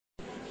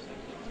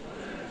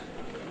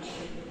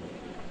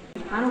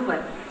स्थानों पर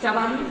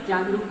 44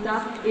 जागरूकता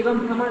एवं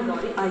भ्रमण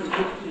दौरे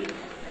आयोजित किए।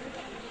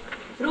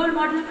 रोल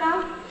मॉडल का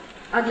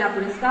अगला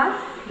पुरस्कार,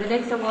 the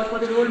next award for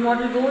the role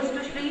model goes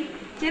to Shri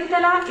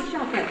Chintala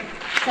इशाकर।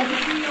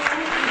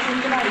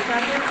 Chintala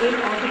Ishakar is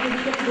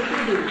orthopedically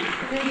disabled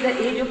since the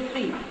age of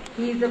 3.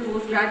 He is a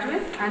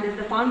postgraduate and is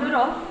the founder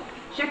of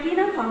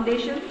Shekinah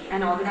Foundation,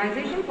 an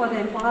organization for the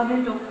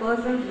empowerment of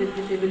persons with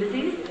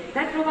disabilities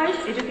that provides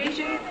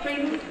education,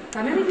 training,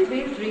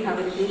 community-based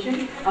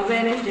rehabilitation,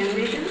 awareness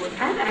generation,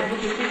 and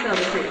advocacy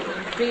services.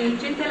 Shri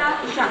Chintala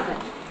Ishakar.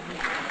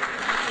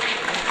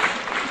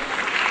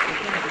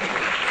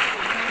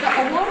 The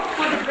award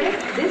for the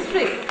best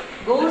district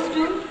goes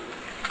to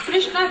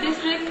Krishna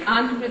District,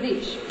 Andhra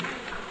Pradesh.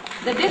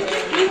 The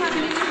District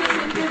Rehabilitation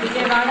Center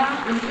Vijayawada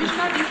in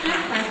Krishna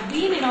District has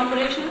been in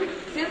operation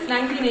since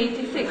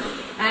 1986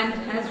 and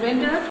has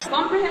rendered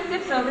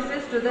comprehensive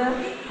services to the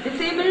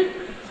disabled,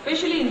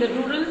 especially in the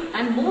rural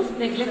and most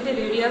neglected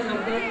areas of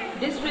the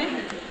district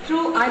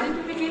through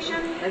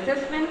identification,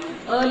 assessment,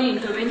 early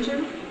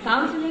intervention,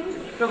 counseling,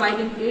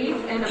 providing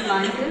aids and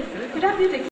appliances, therapeutic